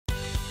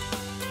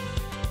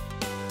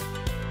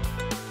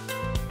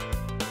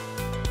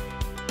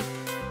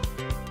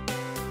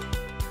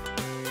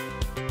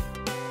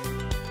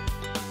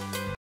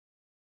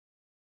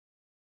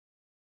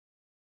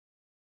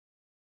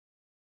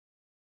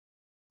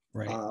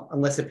Right.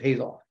 Unless it pays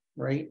off,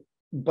 right?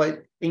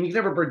 And you can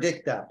never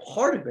predict that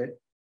part of it.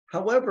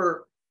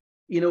 However,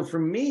 for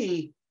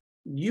me,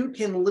 you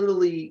can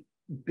literally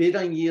bid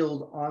on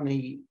yield on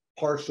a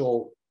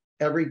partial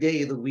every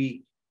day of the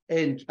week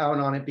and count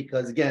on it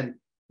because, again,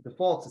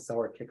 defaults, the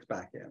seller kicks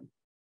back in.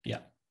 Yeah.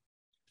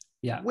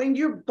 Yeah. When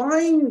you're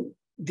buying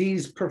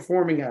these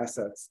performing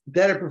assets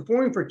that are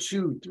performing for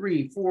 2,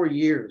 3, 4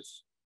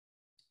 years,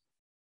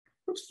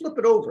 let's flip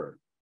it over.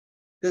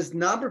 Does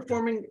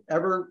non-performing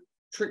ever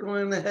trickle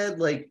in the head?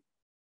 Like,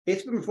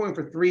 it's been performing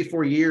for 3,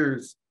 4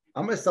 years.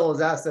 I'm going to sell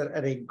his asset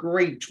at a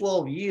great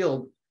 12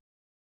 yield,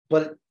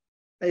 but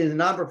in a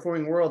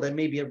non-performing world, that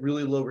may be a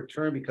really low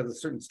return because of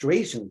certain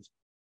situations.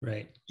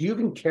 Right. Do you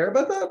even care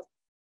about that?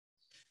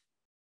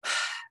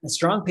 A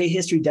strong pay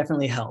history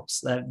definitely helps.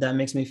 That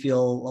makes me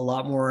feel a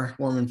lot more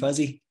warm and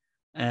fuzzy,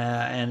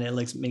 and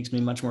it makes me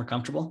much more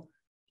comfortable.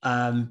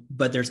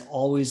 But there's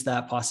always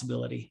that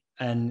possibility.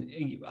 And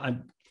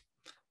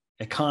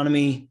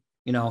economy,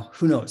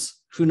 who knows?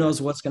 Who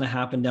knows what's going to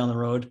happen down the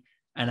road?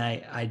 And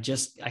I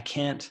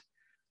can't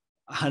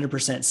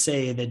 100%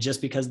 say that just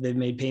because they've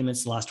made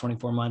payments the last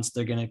 24 months,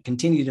 they're going to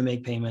continue to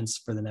make payments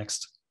for the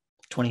next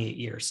 28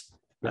 years.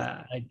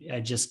 Yeah.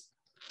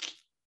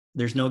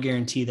 There's no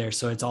guarantee there.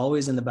 So it's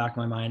always in the back of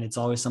my mind. It's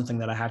always something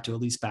that I have to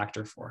at least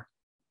factor for.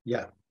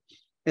 Yeah.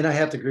 And I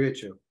have to agree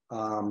with you.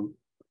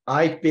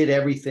 I bid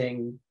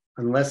everything,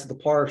 unless the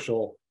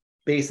partial,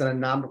 based on a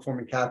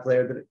non-performing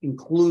calculator that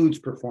includes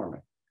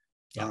performing.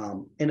 Yeah.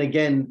 And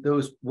again,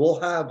 those we'll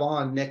have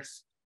on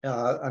next,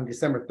 on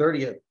December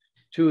 30th,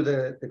 two of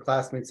the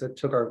classmates that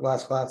took our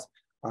last class,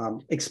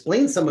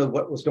 explain some of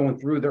what was going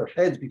through their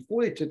heads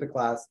before they took the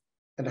class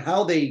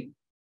and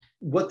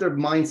what their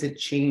mindset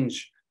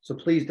changed. So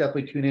please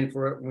definitely tune in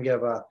for it when we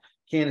have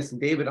Candace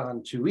and David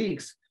on 2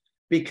 weeks,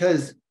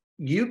 because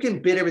you can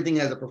bid everything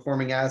as a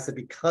performing asset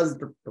because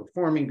they're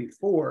performing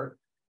before,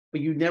 but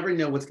you never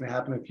know what's going to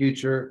happen in the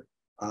future.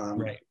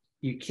 Right.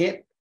 You can't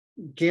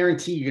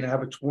guarantee you're going to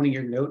have a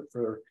 20-year note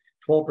for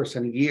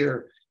 12% a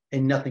year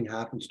and nothing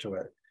happens to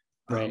it.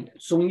 Right.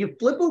 So when you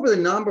flip over the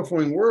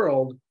non-performing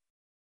world,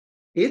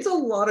 it's a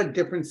lot of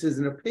differences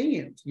in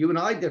opinions. You and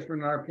I differ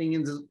in our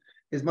opinions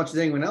as much as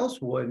anyone else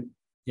would.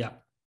 Yeah.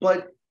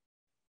 But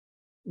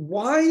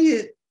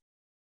why,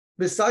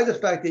 besides the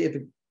fact that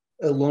if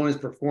a loan is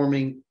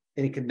performing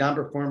and it could not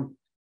perform,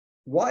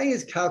 why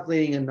is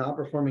calculating a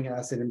non-performing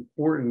asset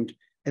important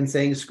and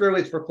saying, screw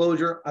it, it's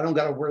foreclosure, I don't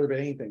got to worry about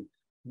anything?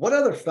 What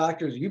other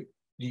factors do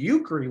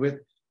you agree with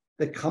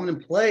that come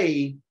into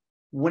play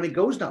when it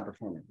goes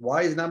non-performing?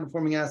 Why is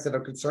non-performing asset a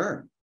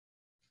concern?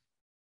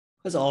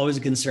 It's always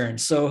a concern.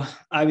 So,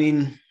 I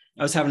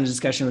was having a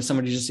discussion with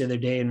somebody just the other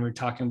day, and we were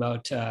talking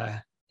about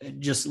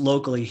just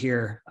locally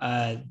here.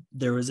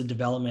 There was a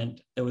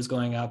development that was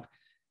going up,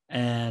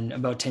 and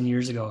about 10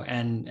 years ago,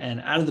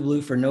 and out of the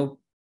blue, for no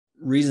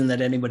reason that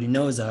anybody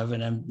knows of,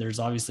 and there's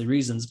obviously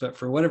reasons, but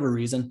for whatever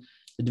reason,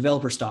 the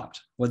developer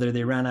stopped, whether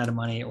they ran out of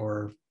money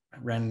or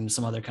ran into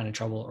some other kind of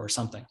trouble or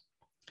something.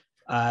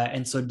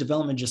 And so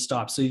development just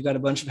stopped. So you've got a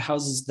bunch of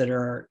houses that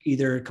are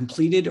either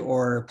completed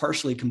or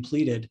partially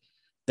completed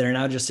that are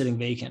now just sitting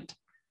vacant.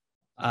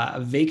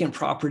 A vacant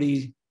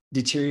property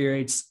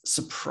deteriorates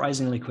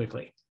surprisingly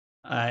quickly.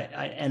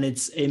 And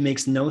it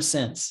makes no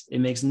sense. It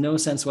makes no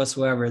sense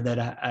whatsoever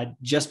that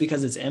just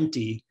because it's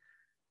empty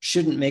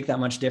shouldn't make that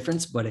much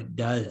difference, but it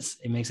does.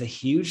 It makes a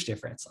huge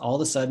difference. All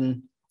of a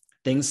sudden,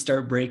 things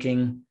start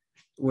breaking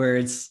where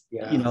it's,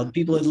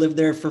 people had lived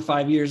there for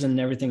 5 years and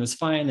everything was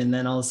fine. And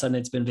then all of a sudden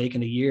it's been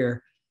vacant a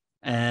year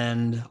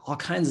and all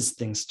kinds of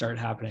things start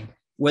happening,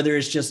 whether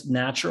it's just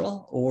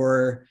natural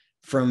or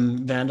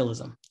from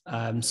vandalism.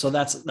 So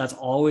that's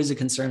always a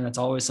concern. That's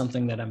always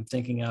something that I'm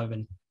thinking of.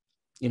 And,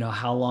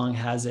 how long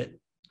has it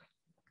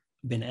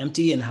been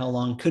empty and how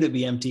long could it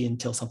be empty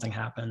until something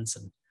happens?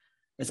 And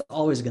it's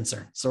always a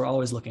concern. So we're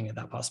always looking at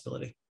that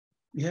possibility.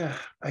 Yeah,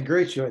 I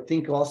agree with you. I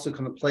think also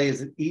come to play is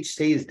that each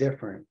state is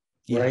different,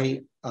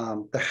 right?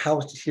 The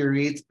house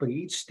deteriorates, but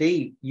each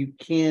state, you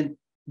can't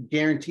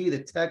guarantee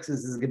that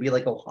Texas is going to be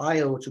like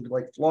Ohio, which would be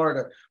like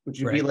Florida,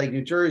 which would be like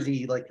New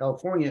Jersey, like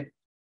California.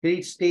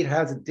 Each state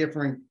has a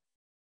different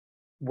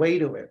way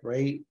to it,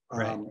 right?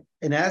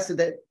 An asset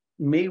that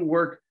may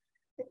work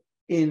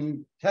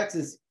in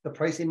Texas, the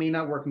pricing may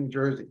not work in New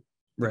Jersey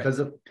because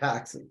of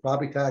taxes,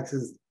 property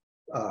taxes,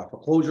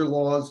 foreclosure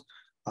laws,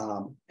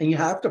 and you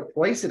have to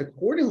price it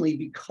accordingly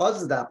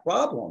because of that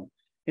problem.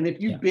 And if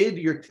you bid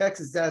your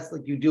Texas asset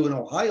like you do an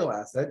Ohio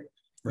asset,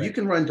 you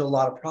can run into a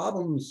lot of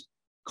problems.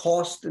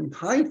 Cost and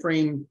time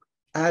frame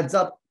adds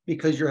up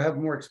because you have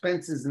more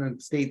expenses in a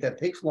state that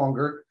takes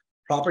longer,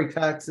 property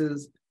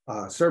taxes,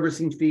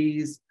 servicing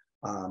fees,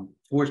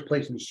 forced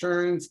place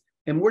insurance,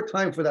 and more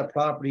time for that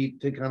property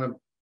to kind of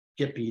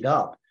get beat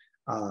up.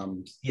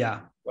 And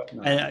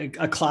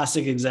a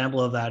classic example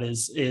of that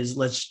is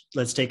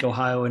let's take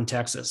Ohio and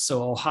Texas.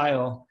 So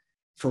Ohio,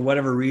 for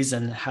whatever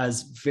reason,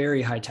 has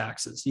very high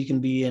taxes. You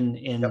can be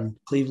in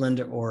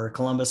Cleveland or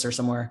Columbus or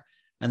somewhere,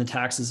 and the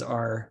taxes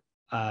are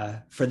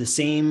for the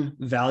same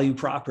value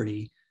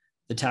property,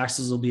 the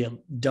taxes will be a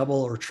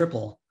double or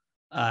triple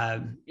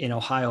in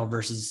Ohio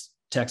versus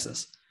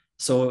Texas.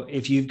 So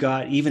if you've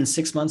got even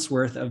 6 months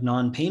worth of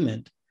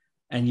non-payment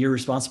and you're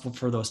responsible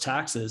for those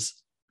taxes,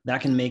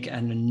 that can make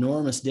an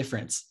enormous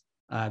difference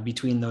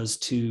between those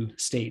two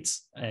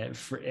states.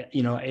 For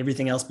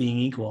everything else being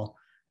equal,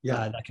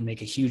 that can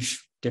make a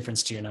huge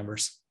difference to your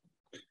numbers.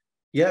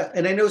 Yeah,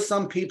 and I know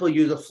some people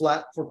use a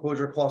flat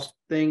foreclosure cost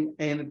thing,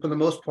 and for the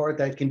most part,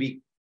 that can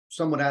be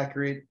somewhat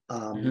accurate.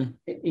 And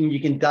you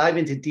can dive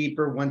into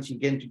deeper once you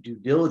get into due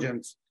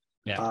diligence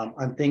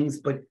on things,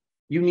 but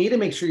you need to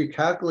make sure you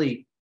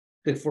calculate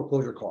the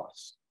foreclosure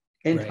costs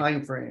and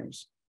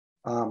timeframes.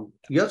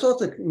 You also have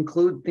to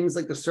include things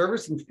like the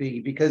servicing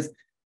fee, because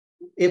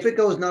if it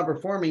goes not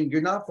performing,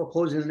 you're not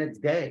foreclosing the next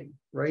day,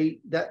 right?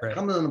 That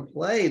comes into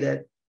play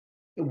that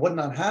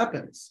whatnot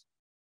happens.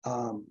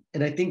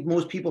 And I think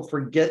most people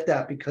forget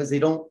that because they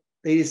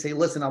just say,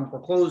 listen, I'm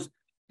foreclosed.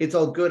 It's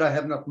all good. I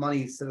have enough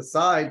money set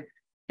aside.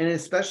 And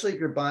especially if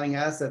you're buying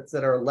assets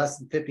that are less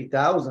than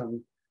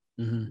 50,000,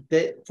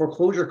 that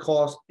foreclosure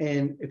costs,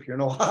 and if you're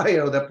in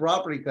Ohio, that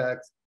property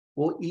tax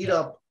will eat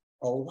up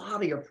a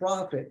lot of your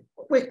profit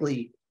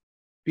quickly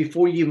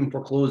before you even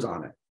foreclose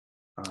on it.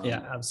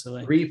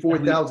 Absolutely.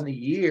 3,000-4,000 a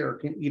year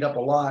can eat up a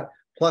lot.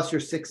 Plus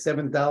your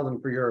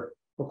 6,000-7,000 for your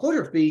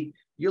foreclosure fee.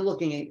 You're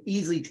looking at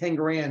easily 10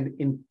 grand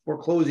in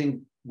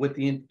foreclosing with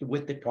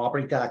the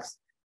property tax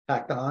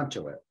tacked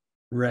onto it.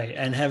 Right.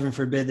 And heaven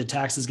forbid the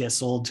taxes get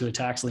sold to a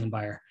tax lien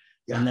buyer.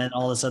 And then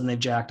all of a sudden they've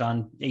jacked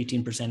on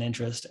 18%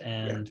 interest,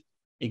 and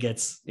it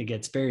gets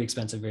very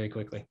expensive very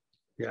quickly.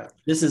 Yeah.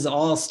 This is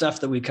all stuff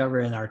that we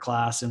cover in our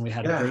class, and we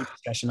had a great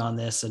discussion on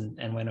this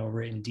and went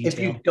over it in detail. If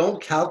you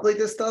don't calculate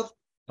this stuff,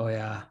 you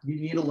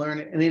need to learn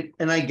it.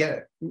 And I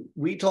get it.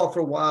 We talked for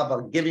a while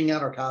about giving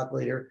out our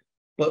calculator.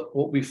 But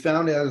what we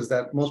found out is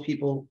that most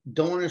people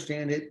don't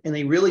understand it, and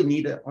they really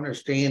need to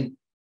understand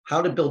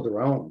how to build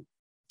their own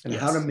and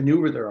how to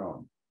maneuver their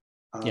own.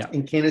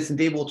 And Candace and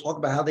Dave will talk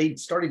about how they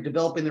started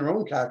developing their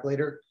own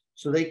calculator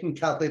so they can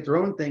calculate their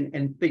own thing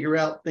and figure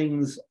out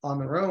things on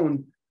their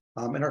own.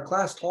 In our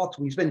class talks,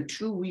 we spend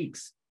 2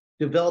 weeks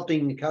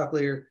developing the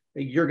calculator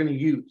that you're going to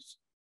use.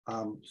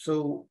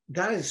 So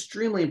that is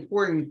extremely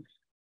important.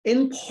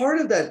 In part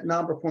of that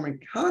non-performing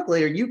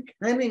calculator, you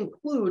can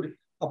include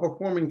a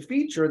performing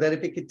feature that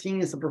if it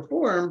continues to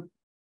perform,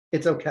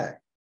 it's okay,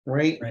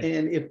 right?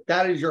 And if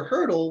that is your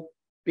hurdle,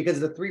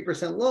 because it's a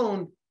 3%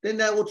 loan, then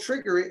that will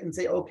trigger it and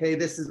say, okay,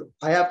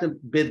 I have to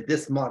bid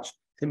this much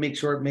to make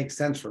sure it makes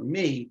sense for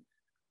me.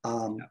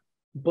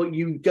 But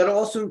you got to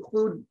also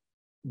include,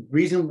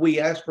 reason we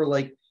ask for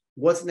like,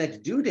 what's the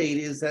next due date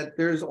is that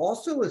there's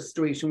also a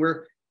situation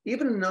where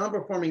even a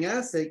non-performing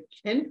asset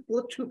can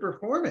flip to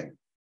performing.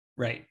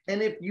 Right.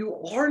 And if you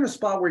are in a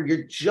spot where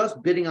you're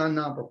just bidding on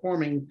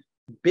non-performing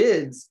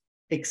bids,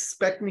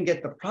 expecting to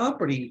get the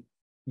property,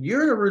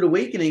 you're in a rude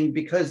awakening,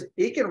 because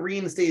it can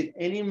reinstate at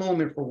any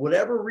moment for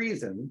whatever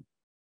reason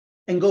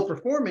and go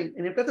performing.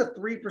 And if that's a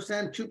 3%,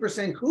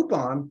 2%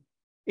 coupon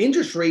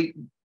interest rate,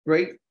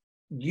 right,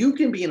 you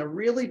can be in a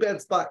really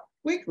bad spot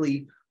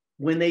quickly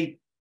when they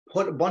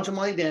put a bunch of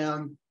money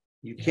down,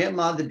 you can't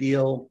mod the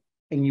deal,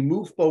 and you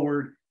move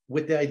forward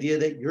with the idea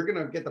that you're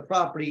going to get the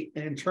property,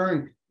 and in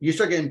turn, you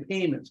start getting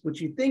payments,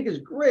 which you think is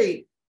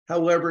great.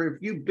 However,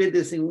 if you bid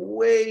this thing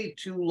way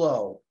too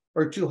low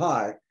or too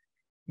high,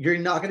 you're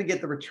not going to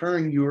get the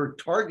return you're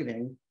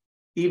targeting,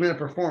 even at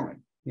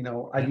performing.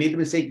 I made the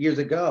mistake years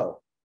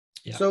ago.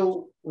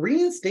 So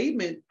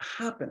reinstatement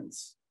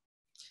happens.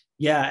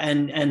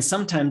 And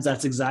sometimes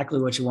that's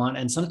exactly what you want,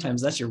 and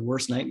sometimes that's your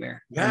worst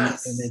nightmare.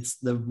 Yes. And it's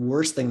the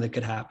worst thing that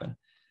could happen.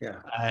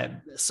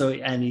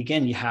 And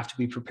again, you have to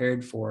be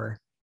prepared for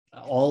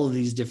all of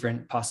these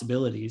different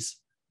possibilities.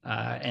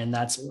 And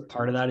that's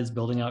part of that is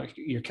building out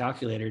your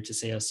calculator to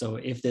say, so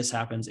if this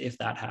happens, if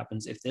that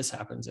happens, if this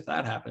happens, if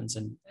that happens,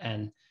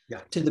 and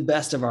to the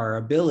best of our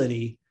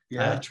ability,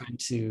 trying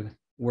to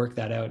work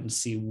that out and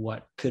see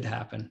what could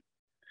happen.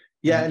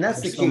 And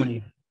that's the key.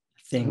 Many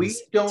things. We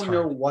don't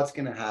know what's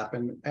going to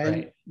happen.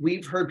 And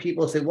we've heard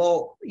people say,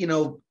 well,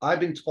 I've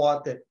been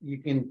taught that you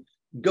can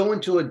go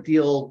into a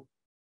deal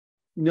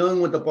knowing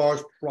what the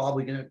borrower's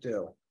probably going to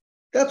do.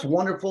 That's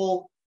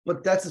wonderful,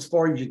 but that's as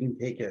far as you can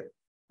take it.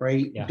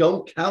 Right?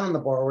 Don't count on the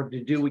borrower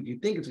to do what you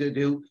think it's going to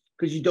do,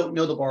 because you don't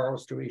know the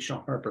borrower's situation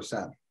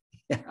 100%.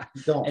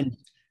 Don't.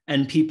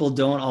 And people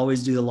don't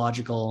always do the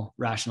logical,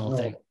 rational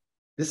thing.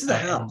 This is a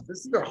house.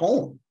 This is their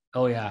home.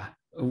 Oh yeah,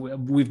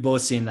 we've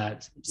both seen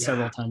that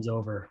several times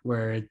over.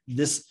 Where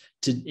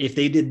if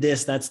they did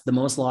this, that's the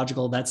most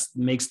logical. That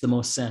makes the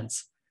most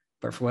sense.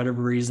 But for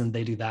whatever reason,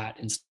 they do that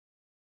instead.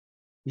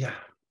 Yeah,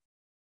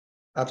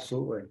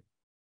 absolutely.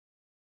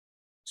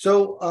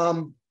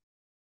 So,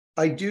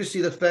 I do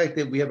see the fact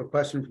that we have a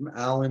question from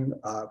Alan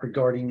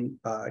regarding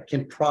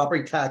can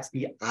property tax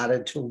be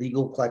added to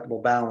legal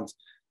collectible balance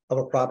of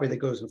a property that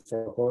goes into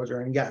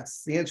foreclosure? And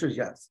yes, the answer is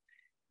yes.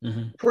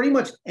 Pretty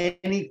much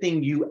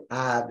anything you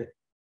add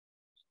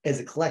as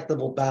a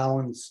collectible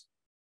balance,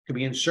 could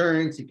be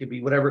insurance, it could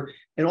be whatever,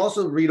 and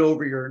also read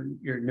over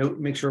your note,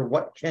 make sure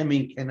what can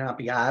and cannot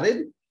be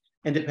added.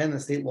 and depending on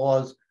state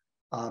laws,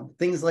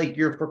 things like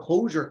your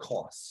foreclosure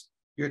costs,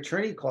 your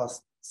attorney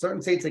costs.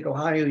 Certain states like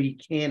Ohio, you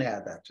can't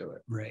add that to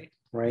it.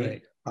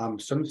 Right.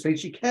 Some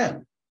states you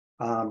can.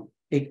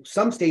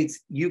 Some states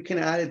you can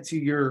add it to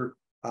your,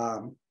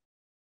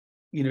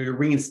 your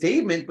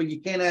reinstatement, but you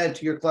can't add it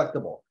to your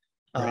collectible.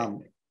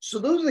 So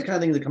those are the kind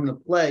of things that come into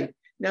play.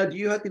 Now, do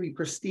you have to be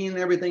pristine and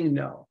everything?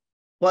 No,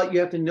 but you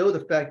have to know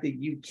the fact that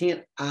you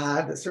can't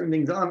add certain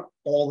things on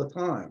all the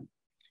time.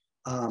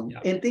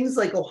 And things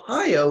like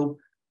Ohio,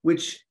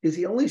 which is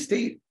the only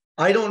state,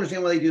 I don't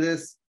understand why they do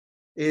this,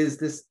 is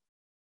this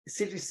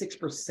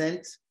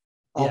 66%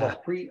 of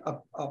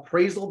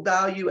appraisal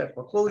value at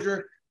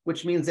foreclosure,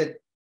 which means that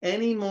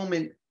any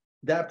moment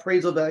that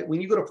appraisal value, when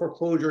you go to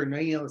foreclosure in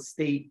any other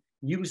state,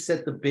 you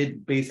set the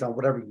bid based on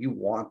whatever you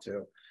want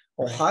to.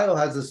 Ohio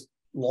has this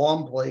law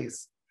in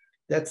place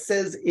that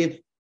says if,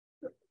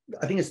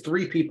 I think it's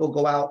 3 people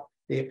go out,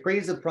 they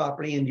appraise the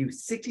property and do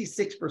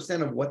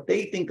 66% of what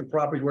they think the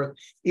property's worth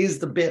is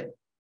the bid.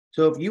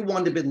 So if you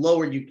want to bid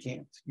lower, you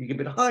can't. You can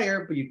bid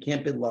higher, but you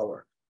can't bid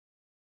lower.